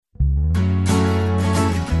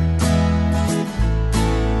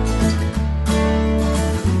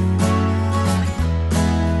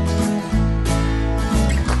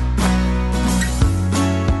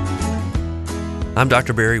I'm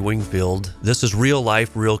Dr. Barry Wingfield. This is Real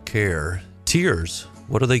Life, Real Care. Tears,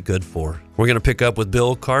 what are they good for? We're going to pick up with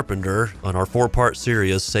Bill Carpenter on our 4-part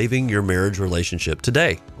series, Saving Your Marriage Relationship,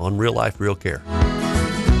 today on Real Life, Real Care.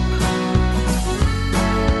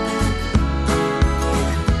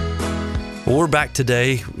 Well, we're back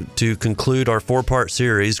today to conclude our 4-part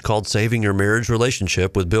series called Saving Your Marriage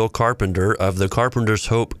Relationship with Bill Carpenter of the Carpenter's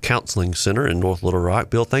Hope Counseling Center in North Little Rock.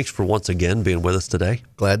 Bill, thanks for once again being with us today.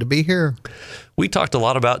 Glad to be here. We talked a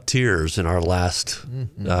lot about tears in our last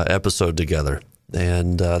episode together,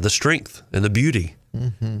 and the strength and the beauty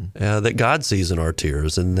that God sees in our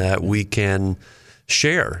tears, and that we can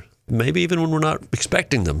share, maybe even when we're not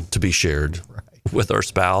expecting them to be shared. Right. With our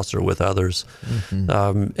spouse or with others.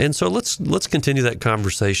 And so let's continue that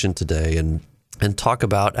conversation today and talk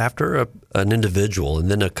about after an individual and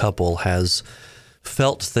then a couple has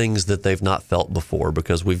felt things that they've not felt before,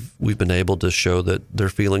 because we've been able to show that their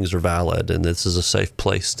feelings are valid and this is a safe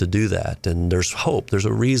place to do that. And there's hope. There's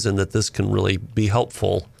a reason that this can really be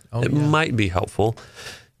helpful. Might be helpful.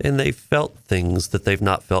 And they felt things that they've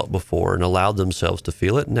not felt before and allowed themselves to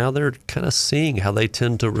feel it. Now they're kind of seeing how they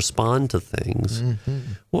tend to respond to things.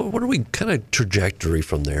 What are we kind of trajectory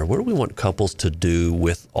from there? What do we want couples to do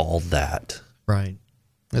with all that? Right.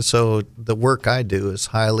 And so the work I do is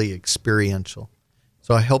highly experiential.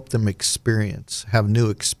 So I help them have new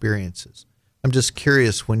experiences. I'm just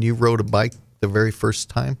curious, when you rode a bike the very first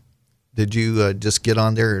time, did you just get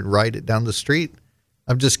on there and ride it down the street?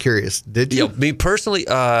 I'm just curious. Did you? Yeah, me personally,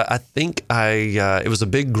 I think it was a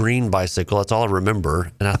big green bicycle. That's all I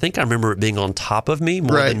remember. And I think I remember it being on top of me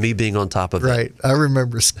more than me being on top of it. Right. I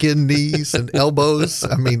remember skinned knees and elbows.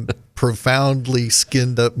 I mean, profoundly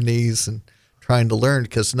skinned up knees, and trying to learn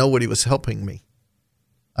because nobody was helping me.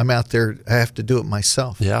 I'm out there. I have to do it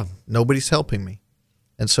myself. Yeah. Nobody's helping me.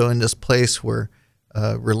 And so in this place where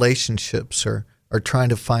relationships are trying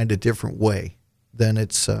to find a different way, then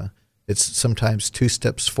it's sometimes 2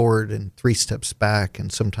 steps forward and 3 steps back,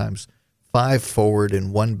 and sometimes 5 forward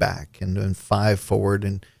and 1 back, and then 5 forward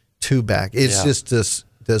and 2 back. It's just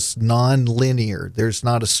this non-linear. There's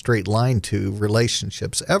not a straight line to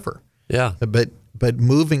relationships ever. Yeah. But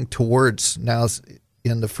moving towards, now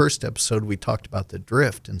in the first episode we talked about the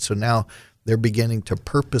drift, and so now they're beginning to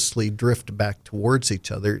purposely drift back towards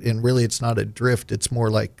each other. And really it's not a drift. It's more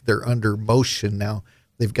like they're under motion now.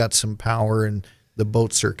 They've got some power and the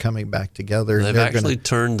boats are coming back together. They've actually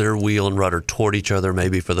turned their wheel and rudder toward each other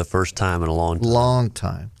maybe for the first time in a long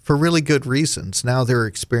time. For really good reasons. Now they're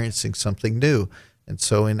experiencing something new. And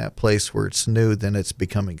so in that place where it's new, then it's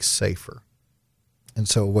becoming safer. And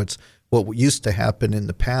so what used to happen in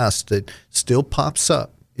the past, it still pops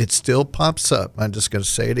up. It still pops up. I'm just going to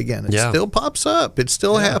say it again. It still pops up. It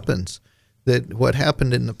still happens. That what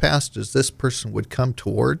happened in the past is this person would come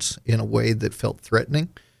towards in a way that felt threatening.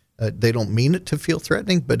 They don't mean it to feel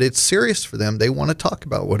threatening, but it's serious for them. They want to talk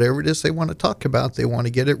about whatever it is they want to talk about. They want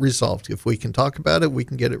to get it resolved. If we can talk about it, we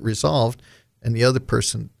can get it resolved. And the other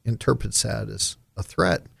person interprets that as a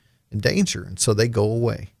threat and danger, and so they go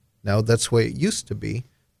away. Now, that's the way it used to be.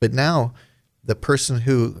 But now the person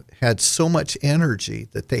who had so much energy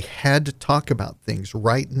that they had to talk about things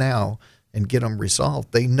right now and get them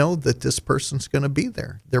resolved, they know that this person's going to be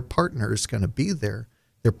there. Their partner is going to be there.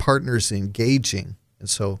 Their partner is engaging. And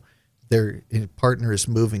so their partner is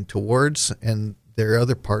moving towards, and their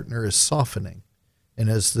other partner is softening. And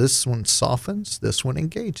as this one softens, this one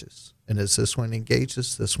engages. And as this one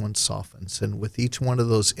engages, this one softens. And with each one of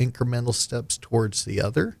those incremental steps towards the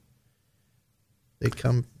other, they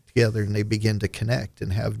come together and they begin to connect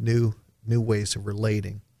and have new ways of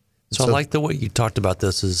relating. So I like the way you talked about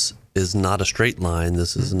this is not a straight line.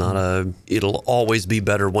 This is not it'll always be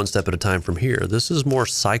better one step at a time from here. This is more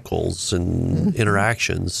cycles and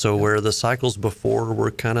interactions. So where the cycles before were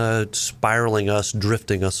kind of spiraling us,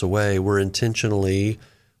 drifting us away, we're intentionally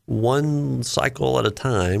one cycle at a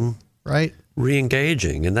time, right,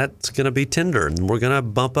 re-engaging. And that's going to be tender, and we're going to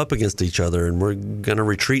bump up against each other, and we're going to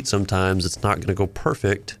retreat sometimes. It's not going to go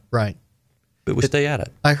perfect. Right. But we stay at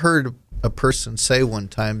it. I heard a person say one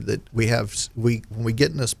time that when we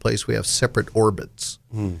get in this place, we have separate orbits.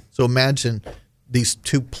 So imagine these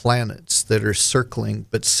 2 planets that are circling,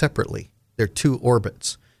 but separately. They're 2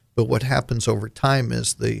 orbits. But what happens over time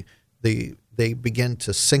is they begin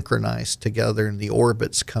to synchronize together, and the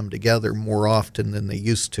orbits come together more often than they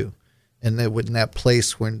used to. And then in that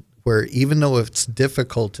place where even though it's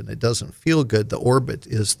difficult and it doesn't feel good, the orbit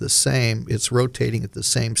is the same. It's rotating at the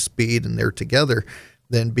same speed, and they're together.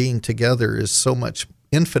 Then being together is so much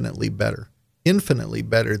infinitely better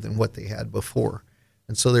than what they had before.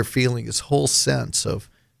 And so they're feeling this whole sense of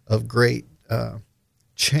great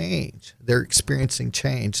change. They're experiencing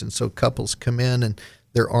change. And so couples come in and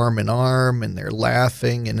they're arm in arm and they're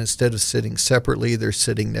laughing. And instead of sitting separately, they're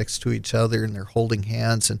sitting next to each other and they're holding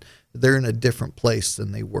hands. And they're in a different place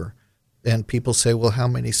than they were. And people say, well, how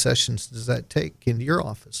many sessions does that take in your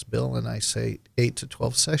office, Bill? And I say 8 to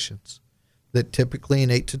 12 sessions. That typically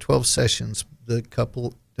in 8 to 12 sessions, the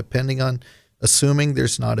couple, depending on, assuming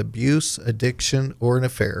there's not abuse, addiction, or an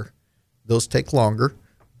affair, those take longer.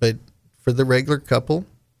 But for the regular couple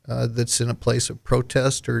that's in a place of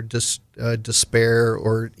protest or despair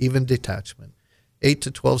or even detachment, 8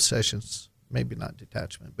 to 12 sessions, maybe not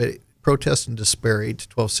detachment, but protest and despair, 8 to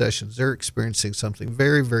 12 sessions, they're experiencing something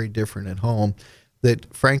very, very different at home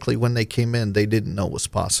that, frankly, when they came in, they didn't know was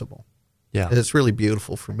possible. Yeah. And it's really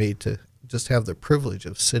beautiful for me to just have the privilege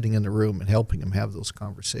of sitting in the room and helping them have those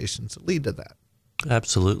conversations that lead to that.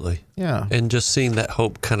 Absolutely. Yeah. And just seeing that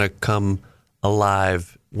hope kind of come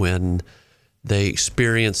alive when they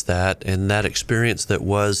experience that, and that experience that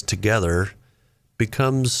was together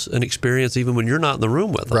becomes an experience even when you're not in the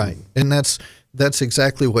room with them. Right. And that's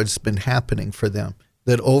exactly what's been happening for them.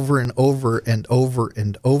 That over and over and over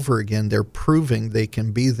and over again, they're proving they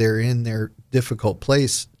can be there in their difficult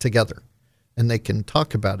place together. And they can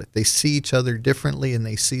talk about it. They see each other differently and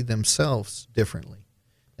they see themselves differently.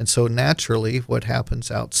 And so naturally, what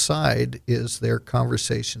happens outside is their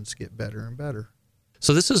conversations get better and better.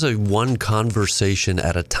 So this is a one conversation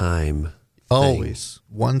at a time thing. Always.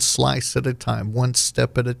 One slice at a time, one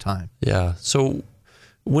step at a time. Yeah. So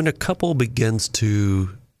when a couple begins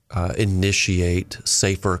to initiate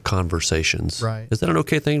safer conversations, right, is that an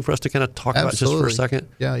okay thing for us to kind of talk about just for a second?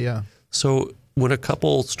 Yeah. So when a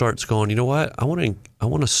couple starts going, you know what, I want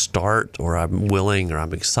to start, or I'm willing, or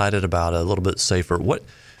I'm excited about a little bit safer.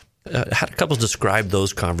 How do couples describe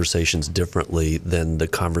those conversations differently than the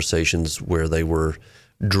conversations where they were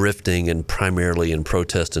drifting and primarily in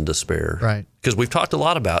protest and despair? Right. Because we've talked a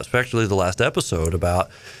lot about, especially the last episode,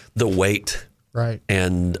 about the weight. Right.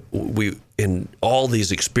 And in all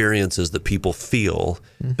these experiences that people feel,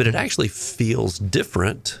 but it actually feels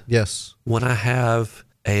different. Yes. When I have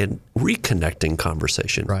a reconnecting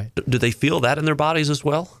conversation. Right. Do they feel that in their bodies as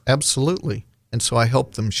well? Absolutely. And so I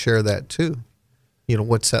help them share that too. You know,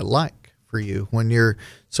 what's that like for you when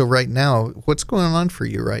so right now, what's going on for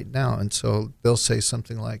you right now? And so they'll say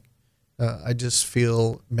something like, I just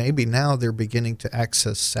feel maybe now they're beginning to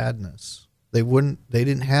access sadness. They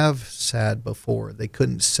didn't have sad before. They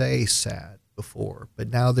couldn't say sad before, but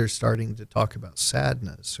now they're starting to talk about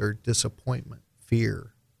sadness or disappointment,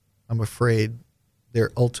 fear. I'm afraid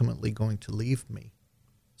they're ultimately going to leave me.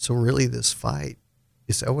 So really this fight,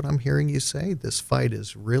 is that what I'm hearing you say? This fight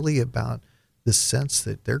is really about the sense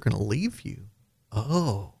that they're going to leave you.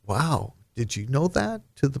 Oh, wow. Did you know that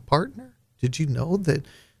to the partner? Did you know that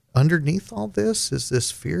underneath all this is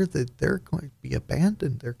this fear that they're going to be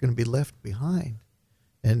abandoned, they're going to be left behind?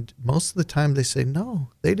 And most of the time they say,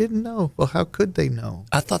 no, they didn't know. Well, how could they know?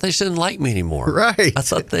 I thought they just didn't like me anymore. Right. I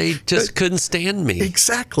thought they just couldn't stand me.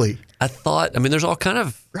 Exactly. There's all kind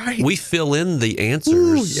of, right. We fill in the answers.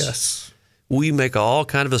 Ooh, yes. We make all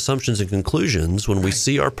kind of assumptions and conclusions when we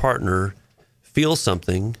see our partner feel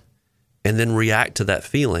something and then react to that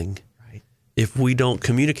feeling. Right. If we don't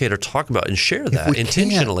communicate or talk about and share that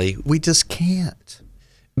intentionally. We just can't.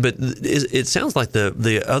 But it sounds like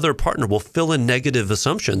the other partner will fill in negative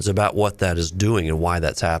assumptions about what that is doing and why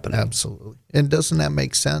that's happening. Absolutely. And doesn't that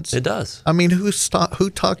make sense? It does. I mean, who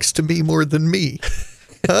talks to me more than me?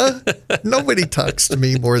 Huh? Nobody talks to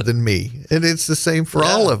me more than me. And it's the same for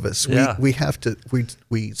all of us. We have to,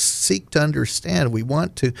 we seek to understand. We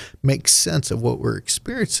want to make sense of what we're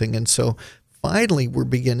experiencing. And so finally, we're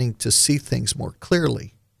beginning to see things more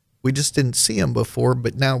clearly. We just didn't see them before,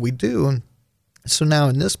 but now we do. And so now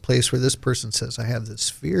in this place where this person says, I have this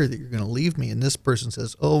fear that you're going to leave me, and this person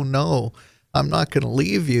says, oh, no, I'm not going to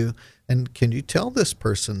leave you. And can you tell this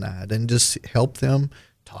person that and just help them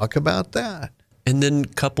talk about that? And then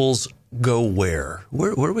couples go where?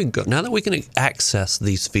 Where do we go? Now that we can access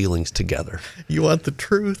these feelings together. You want the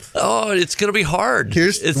truth? Oh, it's going to be hard.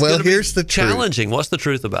 Here's the challenging. What's the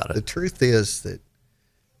truth about it? The truth is that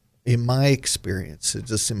in my experience,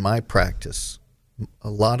 just in my practice, a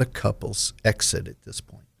lot of couples exit at this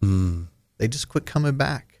point. They just quit coming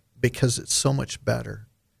back because it's so much better.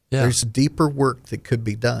 Yeah. There's deeper work that could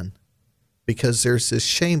be done because there's this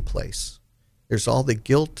shame place. There's all the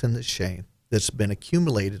guilt and the shame that's been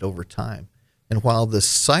accumulated over time. And while the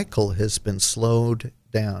cycle has been slowed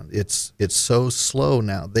down, it's so slow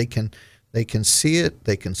now. They can see it,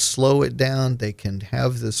 they can slow it down, they can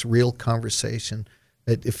have this real conversation,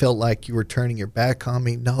 It felt like you were turning your back on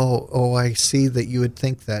me. No, oh, I see that you would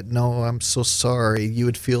think that. No, I'm so sorry. You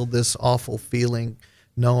would feel this awful feeling.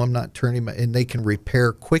 No, I'm not turning my... And they can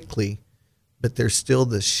repair quickly, but there's still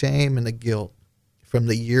the shame and the guilt from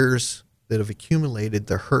the years that have accumulated,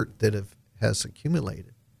 the hurt that has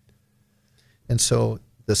accumulated. And so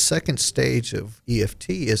the second stage of EFT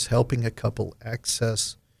is helping a couple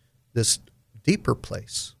access this deeper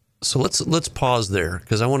place. So let's pause there,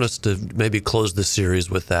 because I want us to maybe close this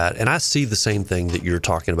series with that. And I see the same thing that you're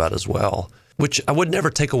talking about as well, which I would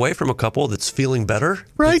never take away from a couple that's feeling better,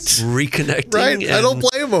 right? That's reconnecting. Right. I don't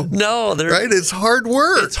blame them. No, right. It's hard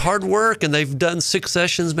work. It's hard work, and they've done 6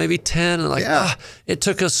 sessions, maybe 10, and it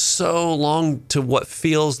took us so long to what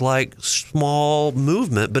feels like small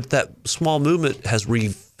movement, but that small movement has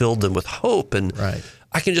refilled them with hope. And right.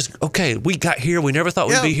 I can just, we got here. We never thought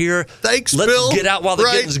we'd be here. Thanks, Let's Bill. get out while the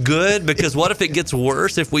getting's good, because what if it gets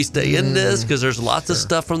worse if we stay in this? Because there's lots of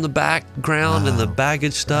stuff from the background and the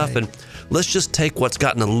baggage stuff. Right. And let's just take what's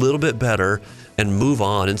gotten a little bit better and move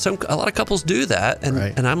on. And a lot of couples do that. And,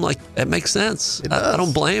 and I'm like, it makes sense. I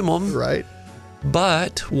don't blame them. Right.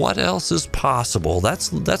 But what else is possible?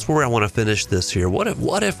 That's where I want to finish this here.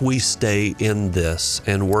 What if we stay in this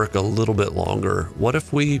and work a little bit longer? What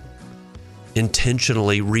if we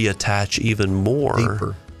intentionally reattach even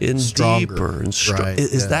more, deeper and right,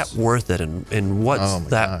 is that worth it? And what's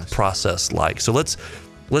that process like? So let's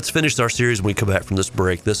finish our series when we come back from this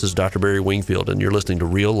break. This is Dr. Barry Wingfield, and you're listening to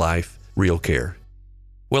Real Life, Real Care.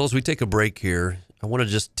 Well, as we take a break here, I want to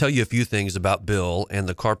just tell you a few things about Bill and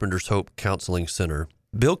the Carpenter's Hope Counseling Center.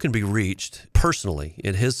 Bill can be reached personally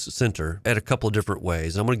in his center at a couple of different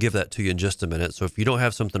ways. I'm going to give that to you in just a minute. So if you don't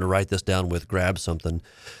have something to write this down with, grab something.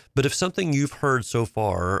 But if something you've heard so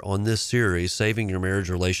far on this series, Saving Your Marriage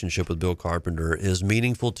Relationship with Bill Carpenter, is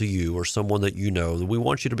meaningful to you or someone that you know, we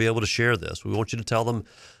want you to be able to share this. We want you to tell them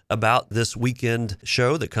about this weekend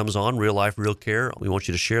show that comes on, Real Life, Real Care. We want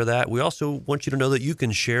you to share that. We also want you to know that you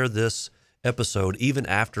can share this episode even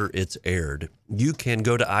after it's aired. You can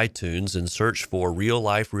go to iTunes and search for Real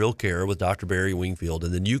Life, Real Care with Dr. Barry Wingfield,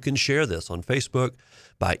 and then you can share this on Facebook,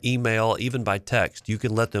 by email, even by text. You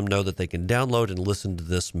can let them know that they can download and listen to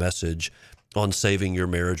this message on saving your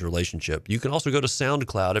marriage relationship. You can also go to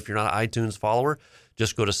SoundCloud. If you're not an iTunes follower,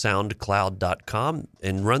 just go to soundcloud.com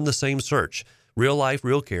and run the same search. Real Life,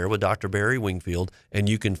 Real Care with Dr. Barry Wingfield, and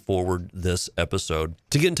you can forward this episode.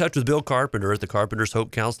 To get in touch with Bill Carpenter at the Carpenter's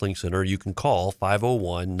Hope Counseling Center, you can call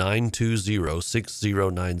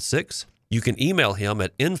 501-920-6096. You can email him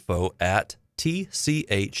at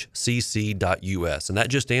info@tchcc.us, and that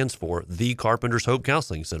just stands for the Carpenter's Hope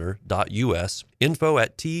Counseling Center.us,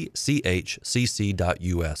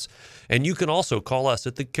 info@tchcc.us. And you can also call us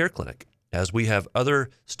at the Care Clinic, as we have other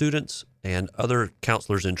students and other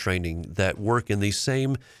counselors in training that work in these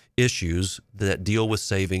same issues that deal with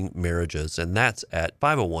saving marriages, and that's at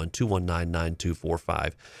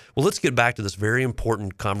 501-219-9245. Well, let's get back to this very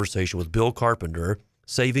important conversation with Bill Carpenter,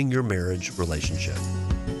 Saving Your Marriage Relationship.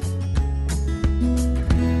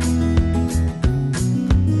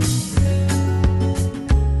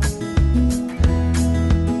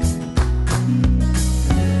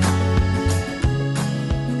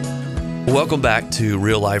 Welcome back to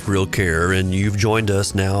Real Life, Real Care, and you've joined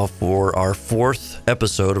us now for our 4th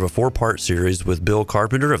episode of a 4-part series with Bill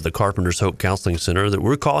Carpenter of the Carpenter's Hope Counseling Center that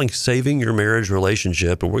we're calling Saving Your Marriage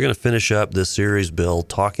Relationship. And we're going to finish up this series, Bill,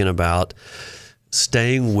 talking about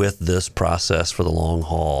staying with this process for the long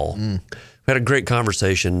haul. We had a great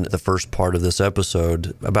conversation the first part of this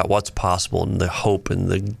episode about what's possible and the hope and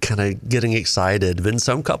the kind of getting excited. And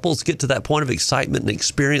some couples get to that point of excitement and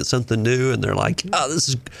experience something new, and they're like, I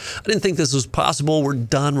didn't think this was possible. We're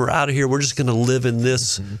done. We're out of here. We're just going to live in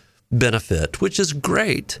this benefit, which is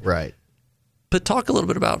great. Right. But talk a little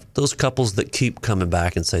bit about those couples that keep coming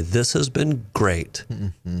back and say, this has been great,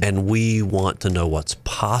 and we want to know what's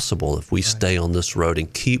possible if we stay on this road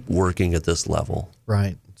and keep working at this level.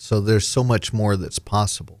 Right. So there's so much more that's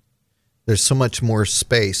possible. There's so much more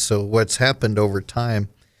space. So what's happened over time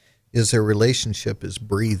is their relationship is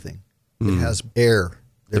breathing. It has air.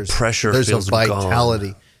 The pressure there's feels a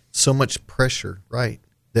vitality. gone. So much pressure, right,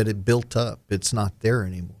 that it built up. It's not there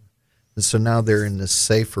anymore. And so now they're in this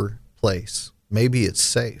safer place. Maybe it's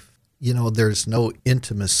safe. You know, there's no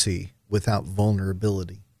intimacy without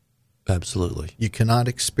vulnerability. Absolutely. You cannot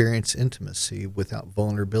experience intimacy without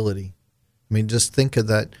vulnerability. I mean, just think of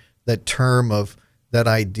that term of that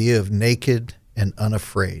idea of naked and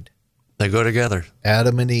unafraid. They go together.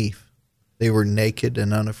 Adam and Eve, they were naked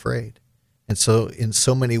and unafraid. And so in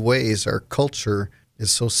so many ways, our culture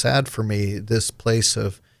is so sad for me, this place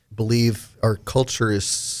of believe our culture is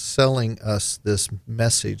selling us this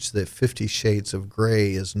message that 50 Shades of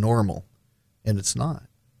Grey is normal, and it's not.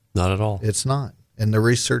 Not at all. It's not. And the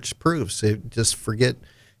research proves it. Just forget,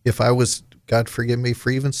 if I was, God forgive me for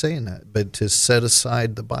even saying that, but to set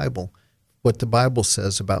aside the Bible, what the Bible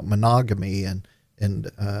says about monogamy and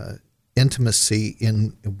intimacy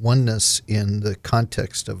in oneness in the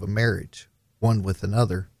context of a marriage, one with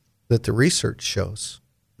another, that the research shows,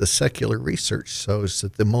 the secular research shows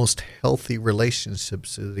that the most healthy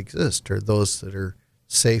relationships that exist are those that are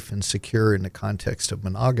safe and secure in the context of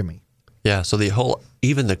monogamy. Yeah, so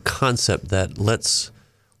even the concept that let's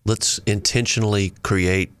intentionally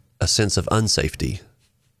create a sense of unsafety.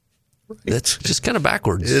 Right. That's just kind of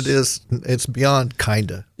backwards. It is. It's beyond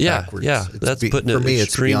kinda backwards. Yeah. That's putting it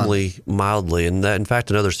extremely mildly. And that, in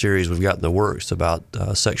fact, another series we've got in the works about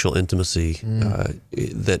sexual intimacy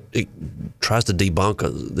that it tries to debunk.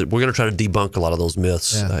 We're going to try to debunk a lot of those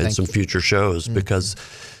myths in some future shows because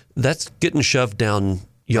that's getting shoved down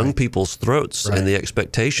young people's throats, and the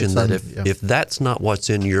expectation that if that's not what's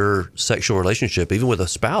in your sexual relationship, even with a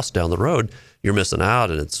spouse down the road, you're missing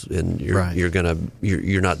out, and you're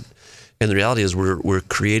not. And the reality is, we're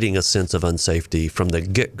creating a sense of unsafety from the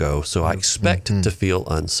get-go. So I expect to feel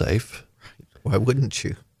unsafe. Why wouldn't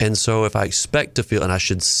you? And so if I expect to feel, and I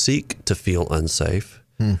should seek to feel unsafe,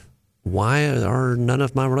 why are none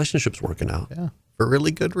of my relationships working out? Yeah, for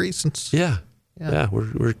really good reasons. Yeah.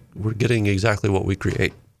 We're getting exactly what we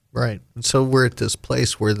create. Right. And so we're at this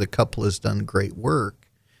place where the couple has done great work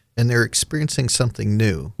and they're experiencing something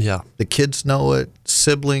new. Yeah. The kids know it,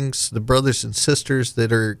 siblings, the brothers and sisters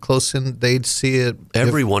that are close in, they'd see it.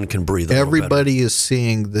 Everyone can breathe. Everybody is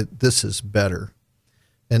seeing that this is better.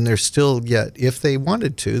 And there's still yet, if they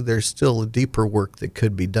wanted to, there's still a deeper work that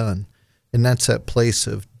could be done. And that's that place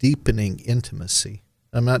of deepening intimacy.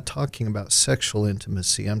 I'm not talking about sexual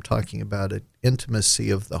intimacy. I'm talking about an intimacy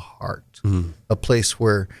of the heart, a place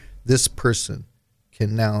where this person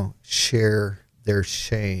can now share their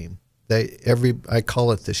shame. I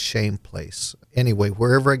call it the shame place. Anyway,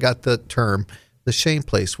 wherever I got the term, the shame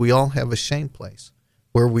place, we all have a shame place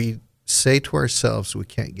where we say to ourselves we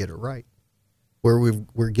can't get it right, where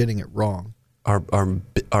we're getting it wrong.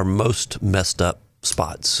 Our most messed up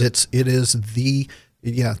spots.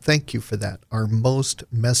 Yeah, thank you for that. Our most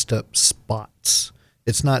messed up spots.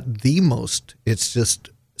 It's not the most, it's just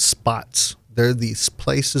spots. There are these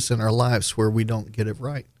places in our lives where we don't get it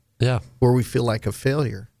right. Yeah. Where we feel like a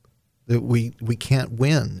failure. That we can't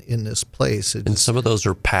win in this place. And some of those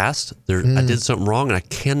are past. I did something wrong and I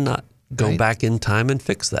cannot go back in time and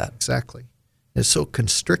fix that. Exactly. It's so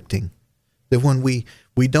constricting that when we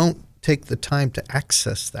don't take the time to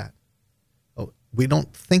access that, we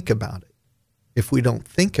don't think about it. If we don't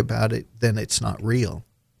think about it, then it's not real.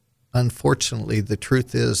 Unfortunately, the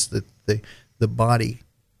truth is that the body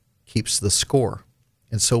keeps the score.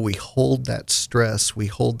 And so we hold that stress, we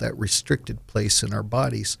hold that restricted place in our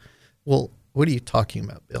bodies. Well, what are you talking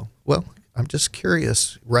about, Bill? Well, I'm just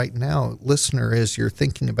curious right now, listener, as you're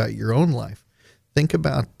thinking about your own life, think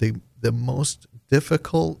about the most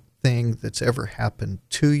difficult thing that's ever happened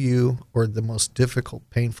to you or the most difficult,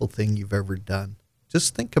 painful thing you've ever done.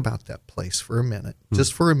 Just think about that place for a minute,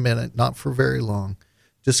 just for a minute, not for very long.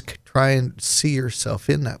 Just try and see yourself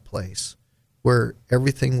in that place where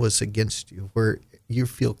everything was against you, where you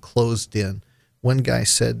feel closed in. One guy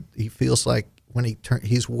said he feels like when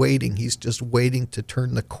he's waiting, he's just waiting to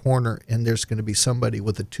turn the corner and there's going to be somebody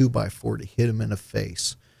with a 2x4 to hit him in the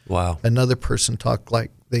face. Wow. Another person talked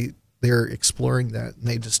like they're exploring that, and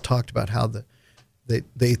they just talked about how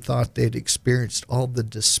they thought they'd experienced all the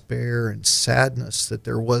despair and sadness that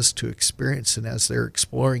there was to experience. And as they're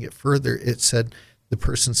exploring it further, the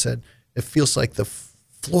person said, it feels like the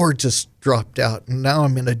floor just dropped out. And now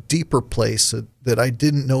I'm in a deeper place that I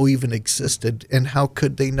didn't know even existed. And how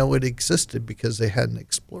could they know it existed? Because they hadn't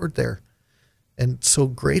explored there. And so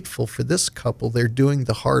grateful for this couple. They're doing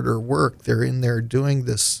the harder work. They're in there doing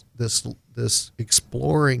this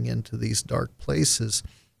exploring into these dark places,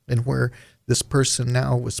 and where this person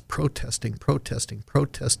now was protesting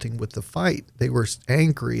with the fight. They were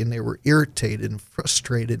angry and they were irritated and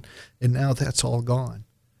frustrated, and now that's all gone.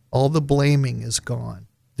 All the blaming is gone.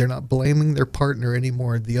 They're not blaming their partner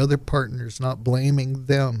anymore. The other partner's not blaming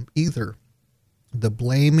them either. The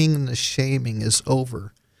blaming and the shaming is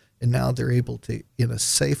over, and now they're able to, in a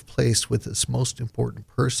safe place with this most important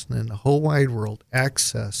person in the whole wide world,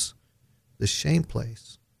 access the shame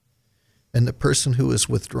place. And the person who is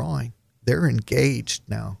withdrawing, they're engaged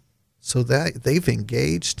now. So that they've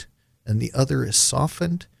engaged and the other is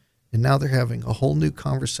softened, and now they're having a whole new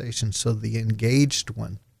conversation. So the engaged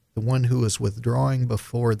one The one who was withdrawing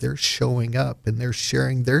before, they're showing up and they're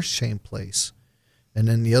sharing their shame place. And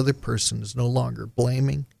then the other person is no longer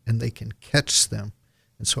blaming, and they can catch them.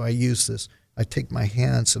 And so I use this. I take my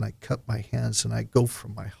hands and I cup my hands and I go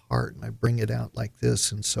from my heart and I bring it out like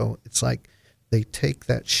this. And so it's like they take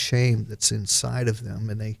that shame that's inside of them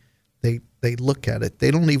and they look at it.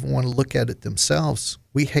 They don't even want to look at it themselves.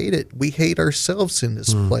 We hate it. We hate ourselves in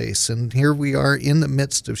this place. And here we are in the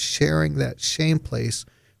midst of sharing that shame place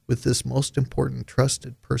with this most important,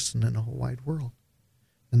 trusted person in the whole wide world.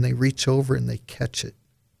 And they reach over and they catch it.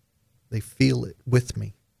 They feel it with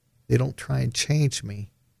me. They don't try and change me.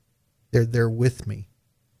 They're there with me.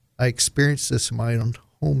 I experienced this in my own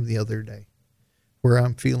home the other day, where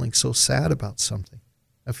I'm feeling so sad about something.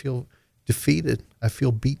 I feel defeated. I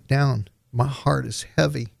feel beat down. My heart is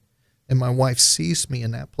heavy. And my wife sees me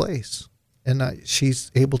in that place. And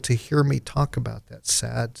she's able to hear me talk about that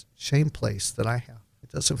sad shame place that I have.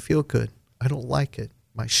 It doesn't feel good. I don't like it.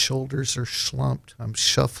 My shoulders are slumped. I'm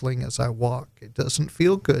shuffling as I walk. It doesn't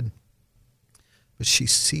feel good. But she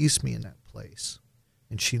sees me in that place,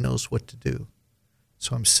 and she knows what to do.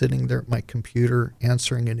 So I'm sitting there at my computer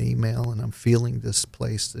answering an email, and I'm feeling this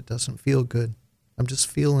place that doesn't feel good. I'm just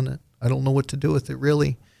feeling it. I don't know what to do with it,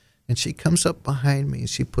 really. And she comes up behind me, and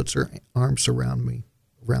she puts her arms around me,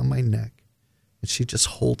 around my neck, and she just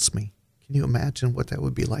holds me. Can you imagine what that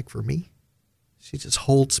would be like for me? She just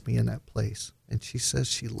holds me in that place, and she says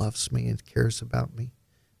she loves me and cares about me.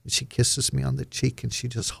 And she kisses me on the cheek, and she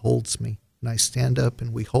just holds me. And I stand up,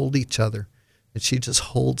 and we hold each other, and she just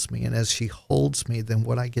holds me. And as she holds me, then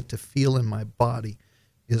what I get to feel in my body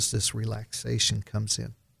is this relaxation comes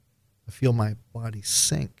in. I feel my body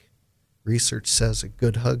sink. Research says a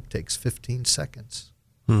good hug takes 15 seconds.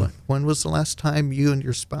 When was the last time you and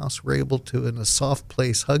your spouse were able to, in a soft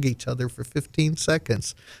place, hug each other for 15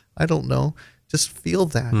 seconds? I don't know. Just feel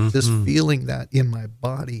that. Just feeling that in my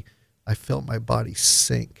body. I felt my body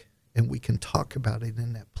sink, and we can talk about it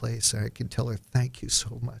in that place. And I can tell her, thank you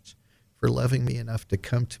so much for loving me enough to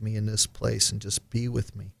come to me in this place and just be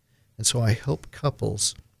with me. And so I help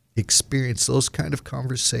couples experience those kind of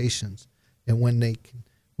conversations. And when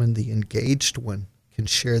the engaged one can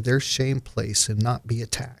share their shame place and not be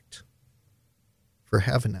attacked for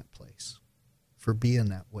having that place, for being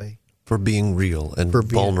that way. For being real and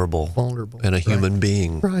vulnerable and a human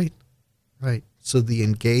being. Right. So the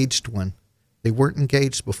engaged one, they weren't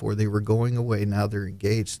engaged before. They were going away. Now they're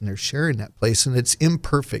engaged, and they're sharing that place, and it's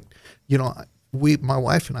imperfect. You know, my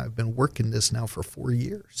wife and I have been working this now for 4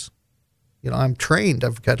 years. You know, I'm trained.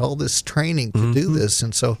 I've got all this training to do this,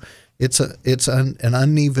 and so it's an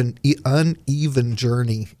uneven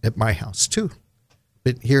journey at my house too.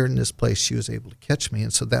 But here in this place, she was able to catch me,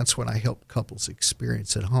 and so that's what I help couples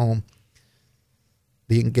experience at home.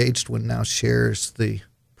 The engaged one now shares the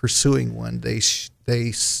pursuing one. They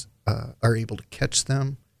are able to catch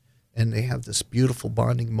them, and they have this beautiful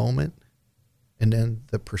bonding moment. And then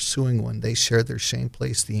the pursuing one, they share their shame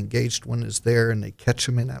place. The engaged one is there, and they catch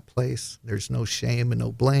them in that place. There's no shame and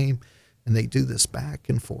no blame, and they do this back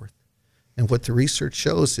and forth. And what the research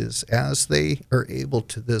shows is as they are able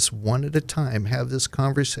to this one at a time, have this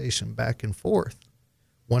conversation back and forth,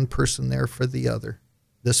 one person there for the other,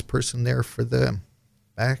 this person there for them,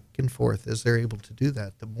 back and forth, as they're able to do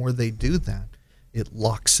that, the more they do that, it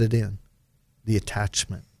locks it in. The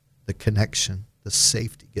attachment, the connection, the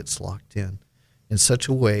safety gets locked in such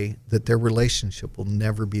a way that their relationship will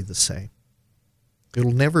never be the same.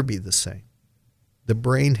 It'll never be the same. The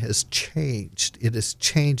brain has changed. It is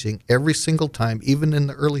changing every single time, even in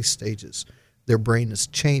the early stages. Their brain is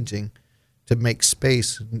changing to make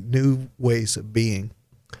space, new ways of being.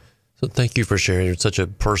 So thank you for sharing such a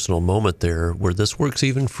personal moment there where this works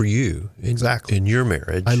even for you in your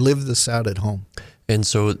marriage. I live this out at home. And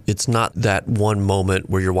so it's not that one moment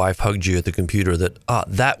where your wife hugged you at the computer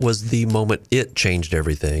that was the moment it changed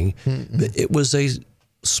everything. It was a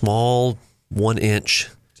small 1 inch.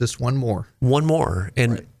 Just one more.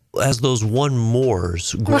 And as those one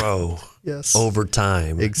mores grow over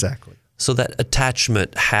time. Exactly. So that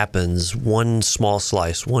attachment happens one small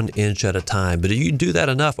slice, 1 inch at a time. But if you do that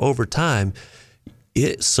enough over time,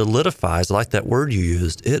 it solidifies, I like that word you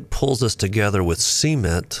used, it pulls us together with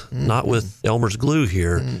cement, not with Elmer's glue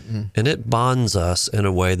here, and it bonds us in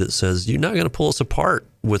a way that says, you're not going to pull us apart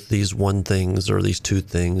with these one things or these two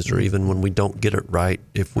things, or even when we don't get it right,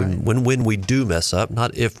 when we do mess up,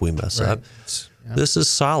 not if we mess up. Yeah. This is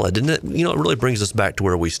solid. And it really brings us back to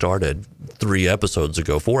where we started 4 episodes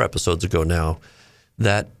ago now,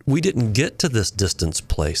 that we didn't get to this distance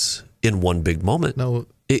place in one big moment. No.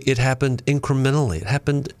 It happened incrementally. It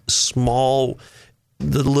happened small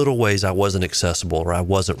the little ways I wasn't accessible, or I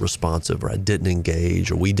wasn't responsive, or I didn't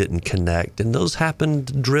engage, or we didn't connect. And those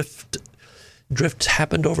happened, drift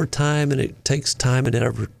happened over time, and it takes time and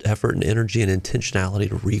effort and energy and intentionality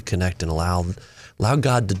to reconnect and allow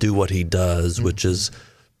God to do what he does, which is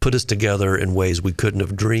put us together in ways we couldn't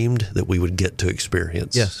have dreamed that we would get to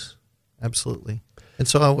experience. Yes, absolutely. And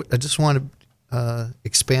so I just want to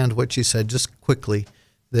expand what you said just quickly,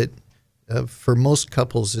 that for most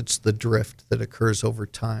couples, it's the drift that occurs over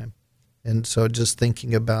time. And so just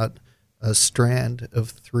thinking about a strand of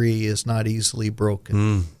 3 is not easily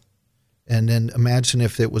broken. And then imagine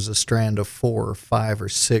if it was a strand of 4 or 5 or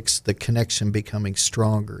 6, the connection becoming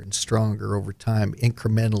stronger and stronger over time,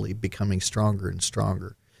 incrementally becoming stronger and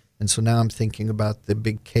stronger. And so now I'm thinking about the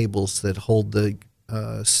big cables that hold the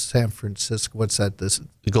San Francisco, what's that? The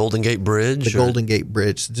Golden Gate Bridge? The Golden Gate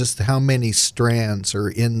Bridge. Just how many strands are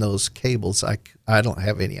in those cables, I don't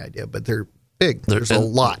have any idea, but they're big. There's a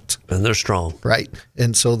lot. And they're strong. Right.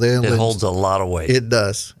 And so it holds a lot of weight. It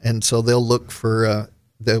does. And so they'll look for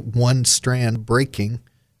the one strand breaking.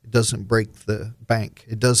 It doesn't break the bank.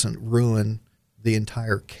 It doesn't ruin the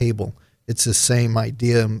entire cable. It's the same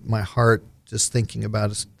idea in my heart, just thinking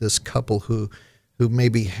about this couple who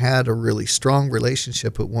maybe had a really strong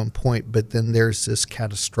relationship at one point, but then there's this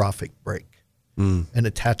catastrophic break, an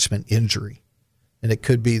attachment injury. And it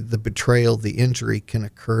could be the betrayal, the injury can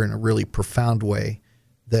occur in a really profound way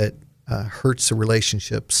that hurts the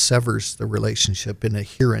relationship, severs the relationship in a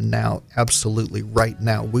here and now. Absolutely, right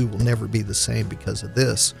now, we will never be the same because of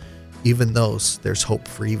this. Even there's hope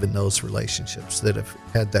for even those relationships that have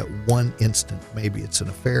had that one instant. Maybe it's an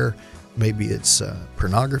affair, maybe it's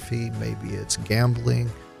pornography, maybe it's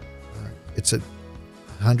gambling. It's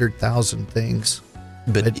 100,000 things,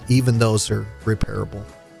 but even those are repairable.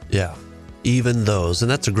 Yeah. Even those, and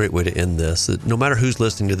that's a great way to end this, that no matter who's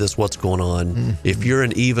listening to this, what's going on, if you're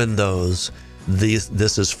in even those,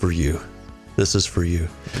 this is for you. This is for you.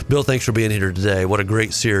 Bill, thanks for being here today. What a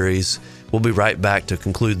great series. We'll be right back to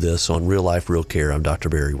conclude this on Real Life, Real Care. I'm Dr.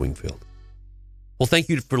 Barry Wingfield. Well, thank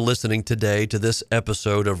you for listening today to this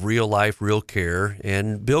episode of Real Life, Real Care.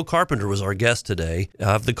 And Bill Carpenter was our guest today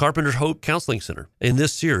of the Carpenter's Hope Counseling Center. In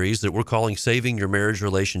this series that we're calling Saving Your Marriage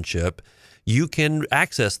Relationship, you can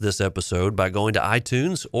access this episode by going to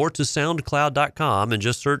iTunes or to SoundCloud.com and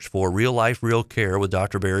just search for Real Life, Real Care with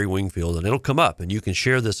Dr. Barry Wingfield, and it'll come up. And you can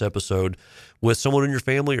share this episode with someone in your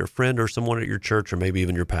family or friend or someone at your church or maybe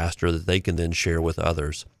even your pastor that they can then share with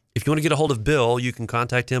others. If you want to get a hold of Bill, you can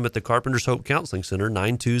contact him at the Carpenter's Hope Counseling Center,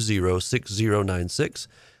 920-6096.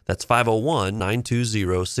 That's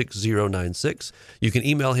 501-920-6096. You can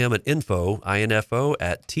email him at info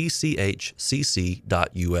at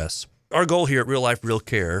tchcc.us. Our goal here at Real Life, Real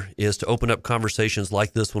Care is to open up conversations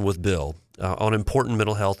like this one with Bill on important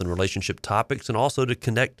mental health and relationship topics, and also to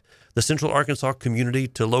connect the Central Arkansas community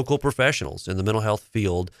to local professionals in the mental health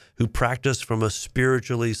field who practice from a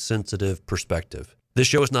spiritually sensitive perspective. This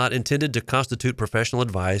show is not intended to constitute professional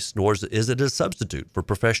advice, nor is it a substitute for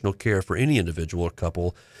professional care for any individual or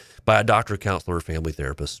couple by a doctor, counselor, or family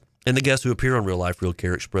therapist. And the guests who appear on Real Life, Real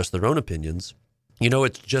Care express their own opinions. You know,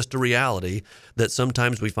 it's just a reality that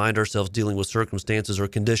sometimes we find ourselves dealing with circumstances or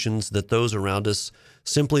conditions that those around us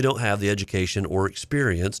simply don't have the education or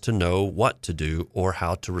experience to know what to do or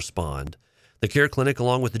how to respond. The Care Clinic,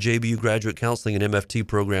 along with the JBU Graduate Counseling and MFT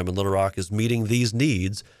program in Little Rock, is meeting these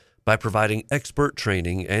needs by providing expert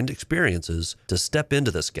training and experiences to step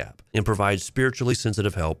into this gap and provide spiritually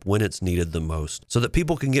sensitive help when it's needed the most, so that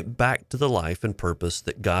people can get back to the life and purpose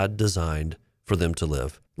that God designed for them to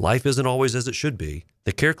live. Life isn't always as it should be.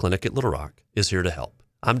 The Care Clinic at Little Rock is here to help.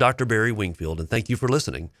 I'm Dr. Barry Wingfield, and thank you for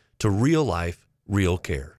listening to Real Life, Real Care.